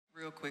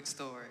real quick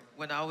story.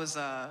 When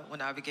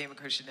I became a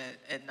Christian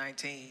at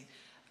 19,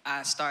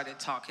 I started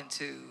talking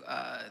to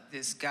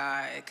this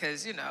guy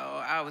because, you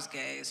know, I was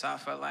gay, so I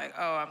felt like,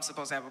 oh, I'm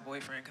supposed to have a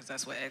boyfriend because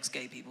that's what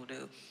ex-gay people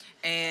do.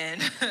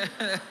 And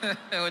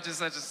which is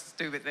such a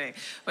stupid thing.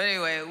 But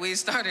anyway, we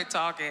started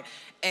talking,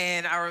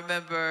 and I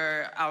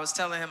remember I was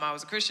telling him I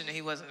was a Christian, and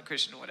he wasn't a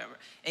Christian or whatever.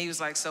 And he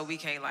was like, so we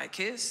can't, like,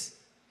 kiss?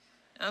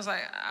 I was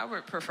like, I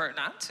would prefer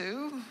not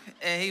to.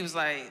 And he was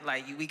like,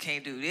 we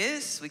can't do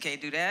this, we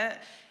can't do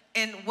that.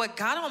 And what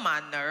got on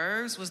my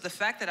nerves was the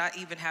fact that I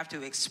even have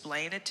to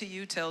explain it to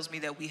you tells me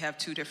that we have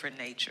two different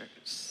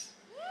natures.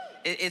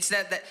 It's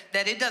that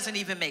it doesn't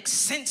even make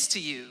sense to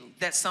you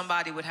that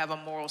somebody would have a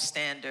moral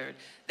standard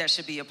that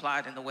should be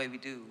applied in the way we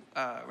do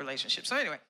relationships. So anyway.